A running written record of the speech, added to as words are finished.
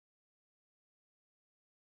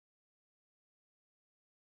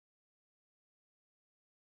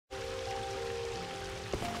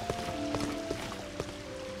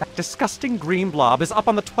That disgusting green blob is up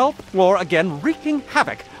on the 12th floor again, wreaking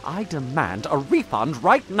havoc. I demand a refund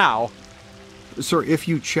right now. Sir, if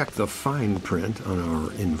you check the fine print on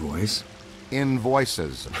our invoice...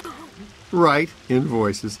 Invoices. Right,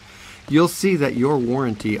 invoices. You'll see that your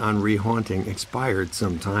warranty on rehaunting expired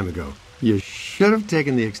some time ago. You should have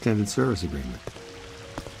taken the extended service agreement.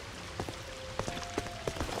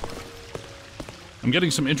 I'm getting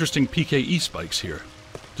some interesting PKE spikes here.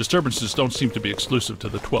 Disturbances don't seem to be exclusive to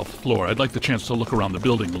the 12th floor. I'd like the chance to look around the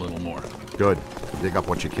building a little more. Good. Dig up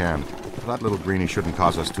what you can. That little greenie shouldn't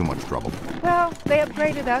cause us too much trouble. Well, they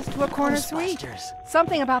upgraded us to a corner suite.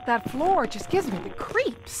 Something about that floor just gives me the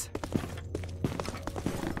creeps.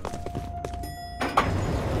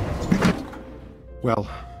 Well,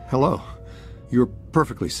 hello. You're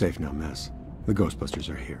perfectly safe now, Miss. The Ghostbusters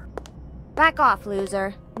are here. Back off,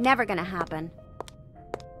 loser. Never gonna happen.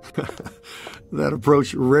 That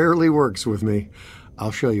approach rarely works with me.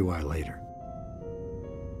 I'll show you why later.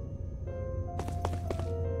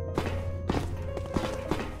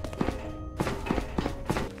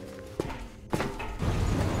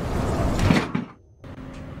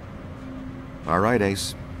 All right,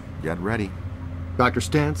 Ace. Get ready. Dr.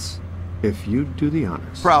 Stantz, if you'd do the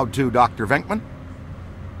honors. Proud to, Dr. Venkman.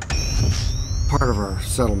 Part of our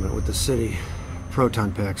settlement with the city,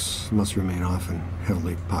 proton packs must remain off in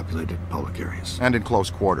heavily populated public areas. And in close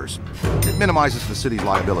quarters. It minimizes the city's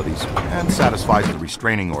liabilities and satisfies the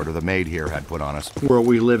restraining order the maid here had put on us. World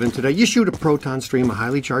we live in today, you shoot a proton stream of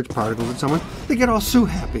highly charged particles at someone, they get all so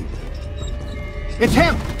happy. It's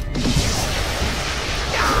him!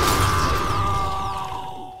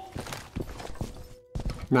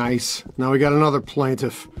 Nice. Now we got another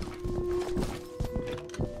plaintiff.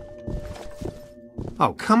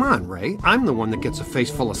 Oh, come on, Ray. I'm the one that gets a face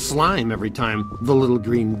full of slime every time the little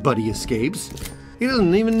green buddy escapes. He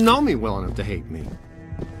doesn't even know me well enough to hate me.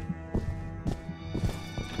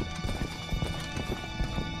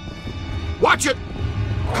 Watch it!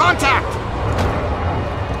 Contact!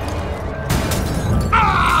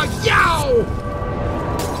 Ah! Yow!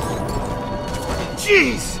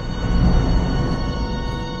 Jeez!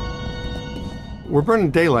 We're burning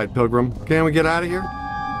daylight, Pilgrim. Can we get out of here?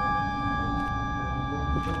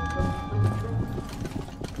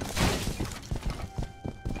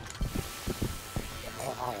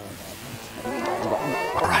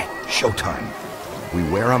 All right, showtime. We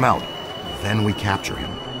wear him out, then we capture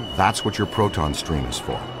him. That's what your proton stream is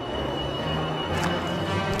for.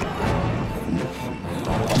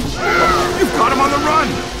 You've got him on the run!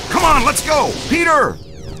 Come on, let's go! Peter!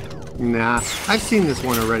 Nah, I've seen this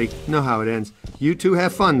one already. Know how it ends. You two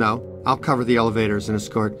have fun, though. I'll cover the elevators and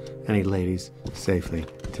escort any ladies safely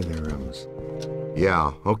to their rooms.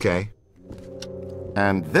 Yeah, okay.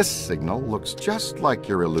 And this signal looks just like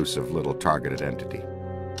your elusive little targeted entity.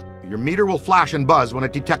 Your meter will flash and buzz when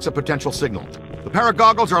it detects a potential signal. The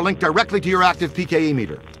paragoggles are linked directly to your active PKE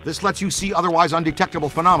meter. This lets you see otherwise undetectable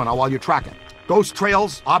phenomena while you track it. Ghost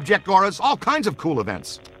trails, object auras, all kinds of cool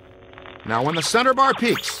events. Now, when the center bar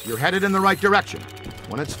peaks, you're headed in the right direction.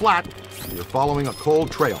 When it's flat, you're following a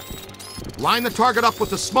cold trail. Line the target up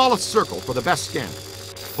with the smallest circle for the best scan.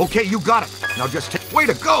 Okay, you got it. Now just take... Way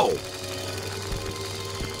to go!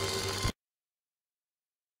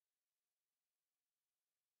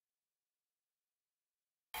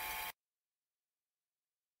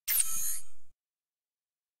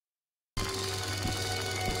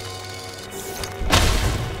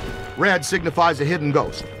 Red signifies a hidden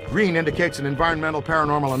ghost. Green indicates an environmental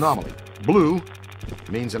paranormal anomaly. Blue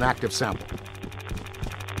means an active sample.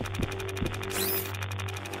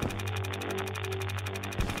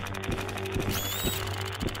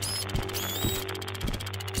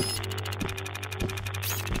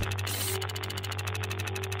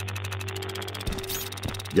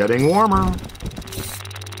 Getting warmer.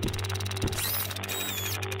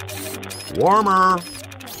 Warmer.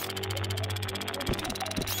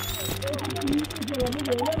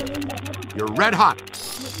 You're red hot.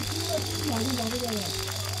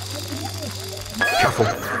 Careful.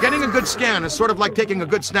 Getting a good scan is sort of like taking a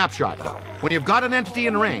good snapshot. When you've got an entity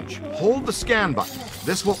in range, hold the scan button.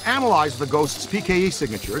 This will analyze the ghost's PKE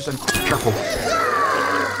signatures and... Careful.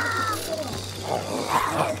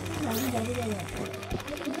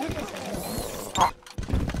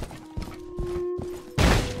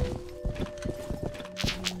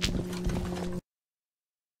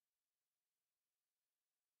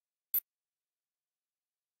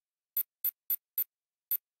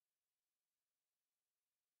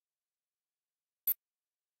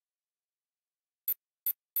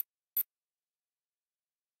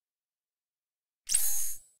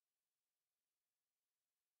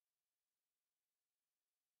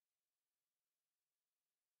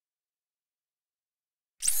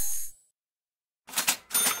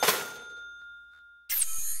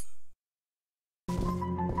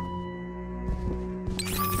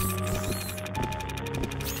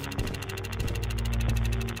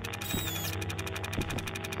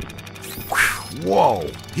 Whoa,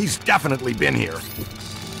 he's definitely been here.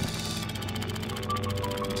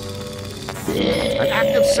 An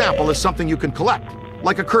active sample is something you can collect,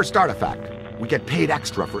 like a cursed artifact. We get paid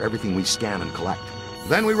extra for everything we scan and collect.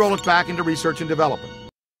 Then we roll it back into research and development.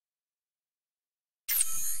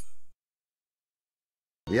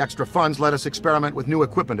 The extra funds let us experiment with new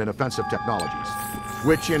equipment and offensive technologies,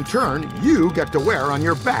 which in turn you get to wear on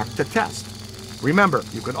your back to test. Remember,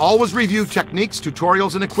 you can always review techniques,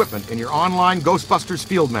 tutorials, and equipment in your online Ghostbusters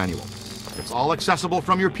field manual. It's all accessible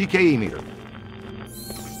from your PKE meter.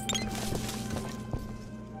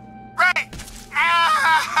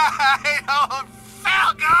 I don't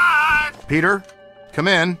feel good! Peter, come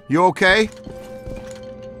in. You okay?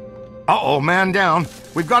 Uh-oh, man down.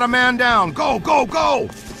 We've got a man down. Go, go, go!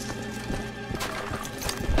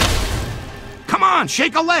 Come on,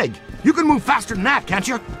 shake a leg. You can move faster than that, can't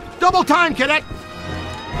you? Double time, cadet!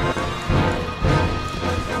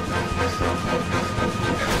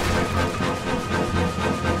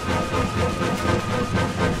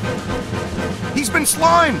 He's been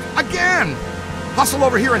slimed! Again! Hustle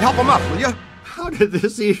over here and help him up, will you? How did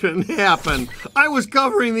this even happen? I was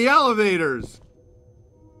covering the elevators.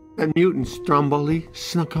 That mutant Stromboli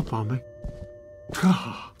snuck up on me.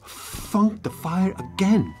 Funked the fire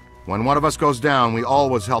again. When one of us goes down, we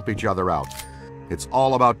always help each other out. It's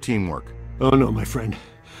all about teamwork. Oh no, my friend.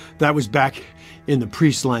 That was back in the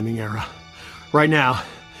pre-sliming era. Right now,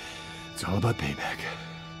 it's all about payback.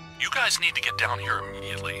 You guys need to get down here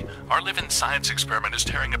immediately. Our living science experiment is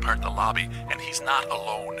tearing apart the lobby, and he's not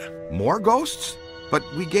alone. More ghosts? But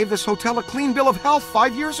we gave this hotel a clean bill of health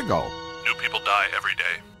 5 years ago. New people die every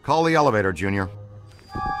day. Call the elevator, Junior.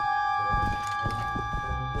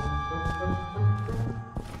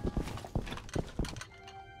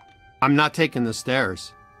 I'm not taking the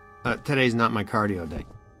stairs. Today's not my cardio day.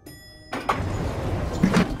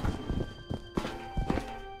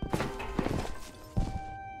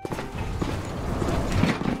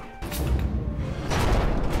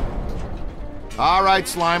 All right,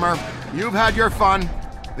 Slimer. You've had your fun.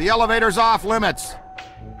 The elevator's off limits.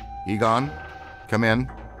 Egon, come in.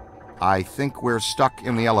 I think we're stuck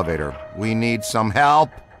in the elevator. We need some help.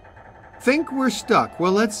 Think we're stuck.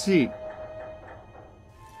 Well, let's see.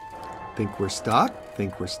 Think we're stuck?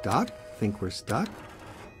 Think we're stuck? Think we're stuck?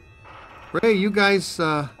 Ray, you guys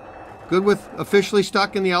good with officially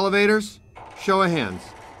stuck in the elevators? Show of hands.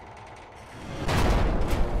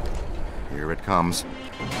 Here it comes.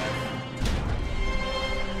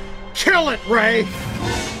 Kill it, Ray!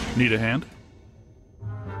 Need a hand?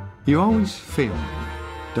 You always fail,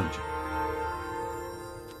 don't you?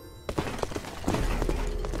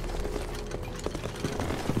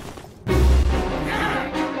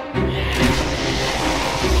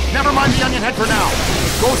 Never mind the onion head for now.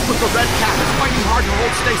 Ghost with the red cap is fighting hard to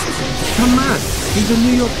hold stasis. Come on, he's a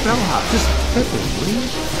New York bellhop. Just pet him, will you?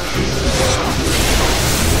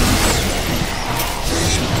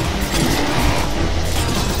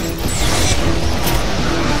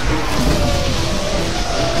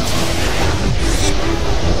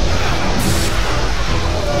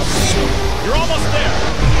 You're almost there!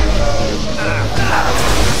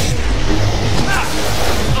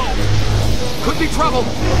 Could be trouble.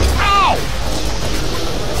 Ow!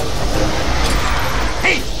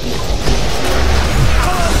 Hey!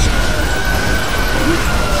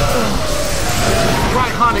 Try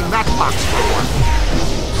haunting that box door.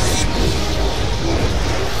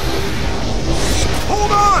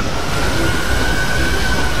 Hold on!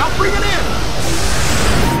 Now bring it in!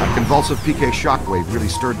 That convulsive PK shockwave really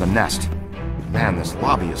stirred the nest. Man, this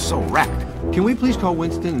lobby is so wrecked. Can we please call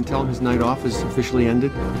Winston and tell him his night off is officially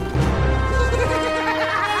ended?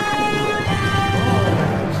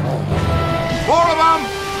 Four of them!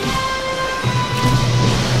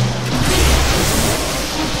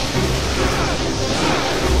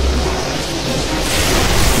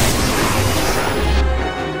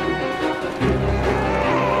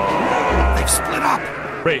 They've split up!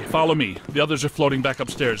 Ray, follow me. The others are floating back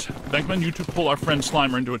upstairs. Venkman, you two pull our friend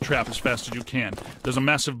Slimer into a trap as fast as you can. There's a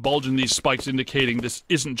massive bulge in these spikes indicating this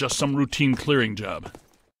isn't just some routine clearing job.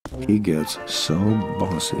 He gets so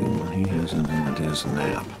bossy when he hasn't had his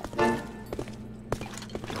nap.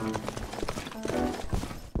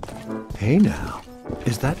 Hey now,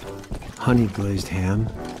 is that honey glazed ham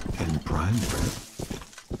and prime rib?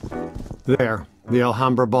 There, the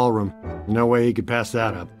Alhambra Ballroom. No way he could pass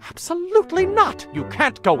that up. Absolutely not! You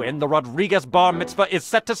can't go in. The Rodriguez bar mitzvah is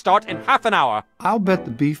set to start in half an hour. I'll bet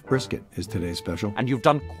the beef brisket is today's special. And you've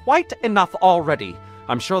done quite enough already.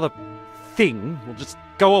 I'm sure the thing will just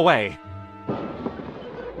go away.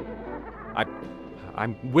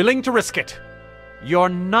 I'm willing to risk it. You're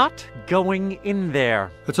not going in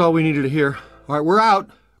there. That's all we needed to hear. All right, we're out.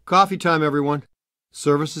 Coffee time, everyone.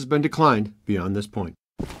 Service has been declined beyond this point.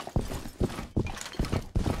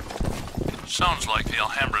 Sounds like the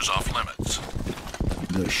Alhambra's off limits.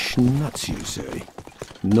 The schnutz, you say?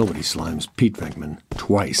 Nobody slimes Pete Venkman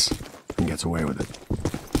twice and gets away with it.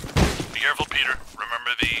 Be careful, Peter.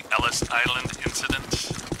 Remember the Ellis Island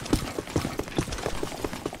incident?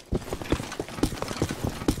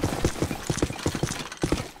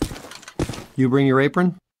 You bring your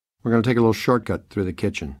apron? We're going to take a little shortcut through the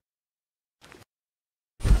kitchen.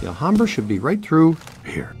 The Alhambra should be right through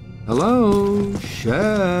here. Hello,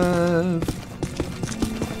 chef.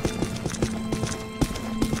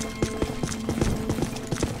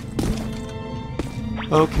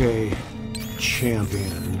 Okay,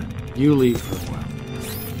 champion. You leave for a while.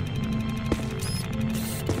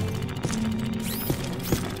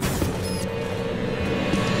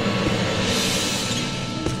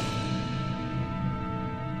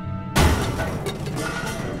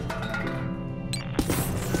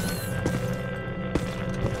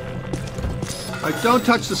 Don't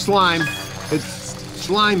touch the slime. It's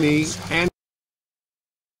slimy and...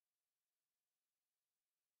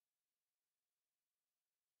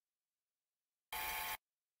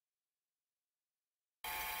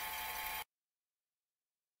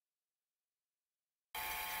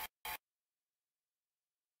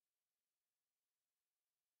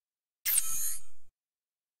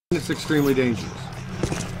 It's extremely dangerous.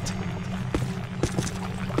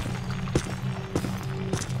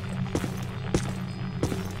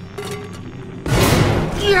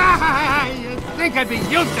 Yeah, you'd think I'd be used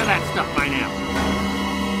to that stuff by now.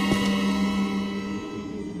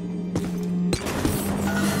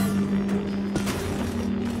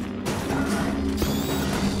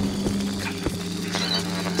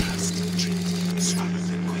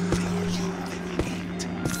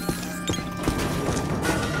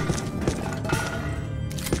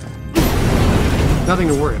 Nothing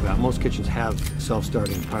to worry about. Most kitchens have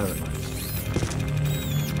self-starting pilot lights.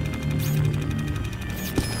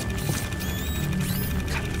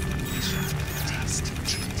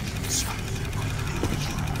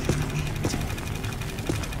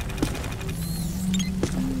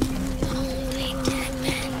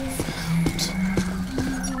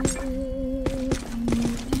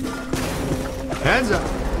 Heads up.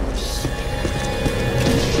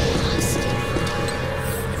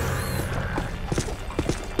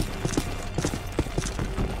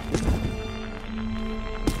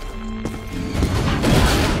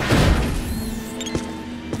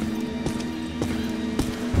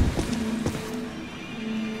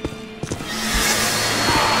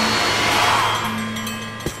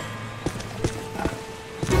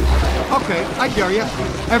 Okay, I dare you.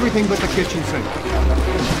 Everything but the kitchen sink.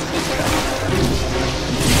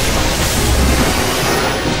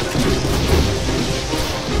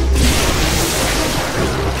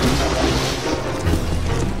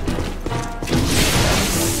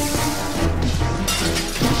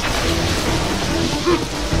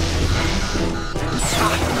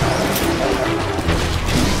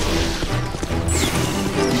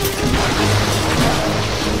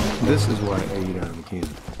 This is why I eat out of a can.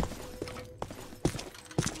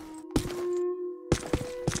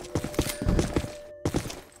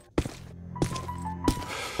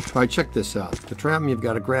 All right, check this out. To trap them, you've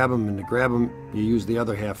got to grab them, and to grab them, you use the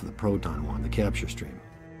other half of the proton one, the capture stream.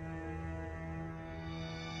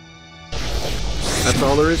 That's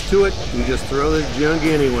all there is to it. You just throw this junk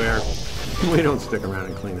anywhere. We don't stick around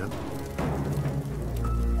and clean up.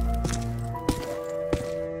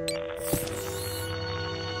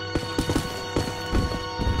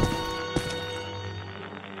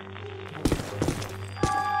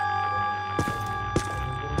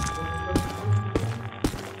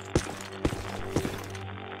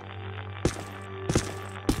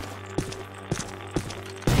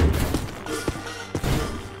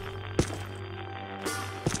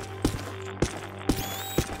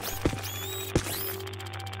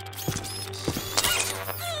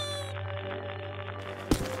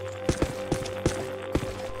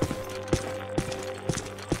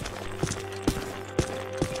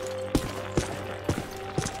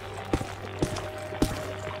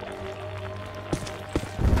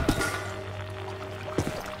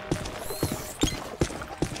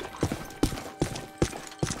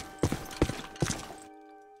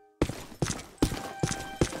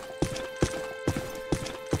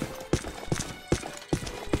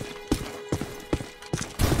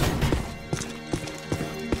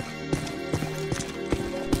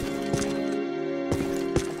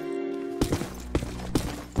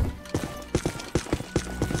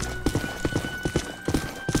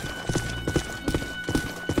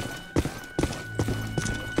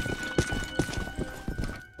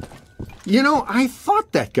 You know, I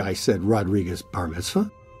thought that guy said Rodriguez bar mitzvah.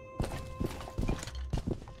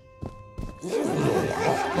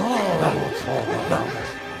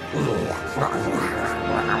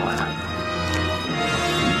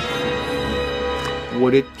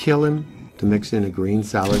 Would it kill him to mix in a green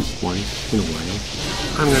salad once in a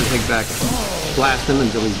while? I'm gonna take back, blast him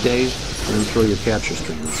until he's dazed, and then throw your capture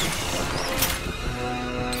stream.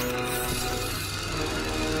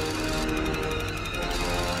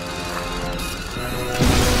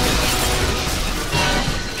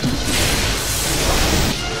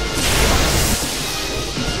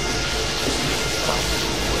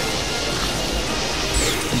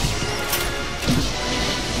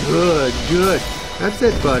 Good, good. That's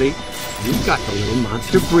it, buddy. You've got the little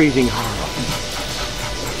monster breathing horror.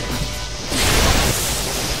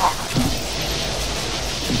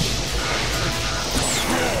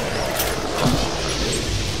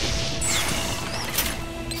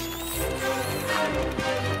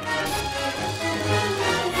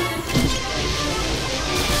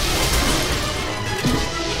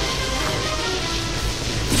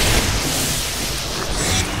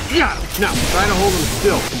 Yeah, now try to hold him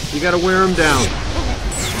still. You gotta wear him down.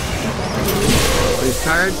 When he's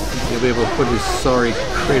tired, you'll be able to put his sorry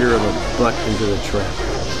crater of a butt into the trap.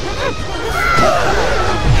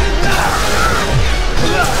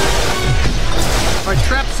 All right,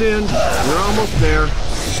 trap's in. You're almost there.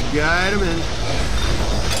 Guide him in.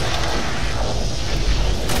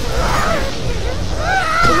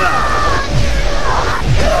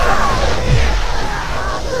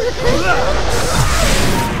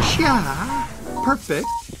 Yeah, perfect.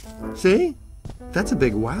 See? That's a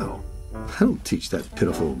big wow. I don't teach that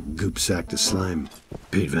pitiful goop sack to slime,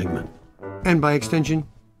 Pete Venkman. And by extension,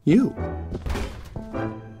 you.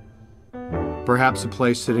 Perhaps a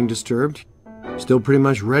place sitting disturbed, still pretty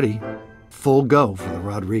much ready. Full go for the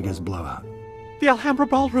Rodriguez blowout. The Alhambra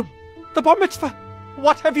Ballroom! The bar mitzvah!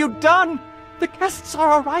 What have you done? The guests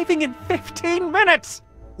are arriving in 15 minutes!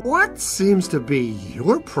 What seems to be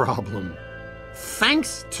your problem?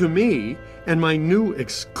 Thanks to me and my new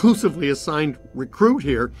exclusively assigned recruit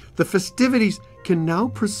here, the festivities can now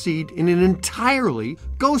proceed in an entirely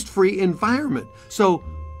ghost-free environment. So,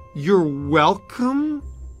 you're welcome,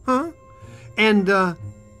 huh? And, to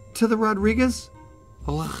the Rodriguez,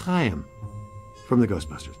 a l'chaim from the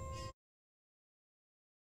Ghostbusters.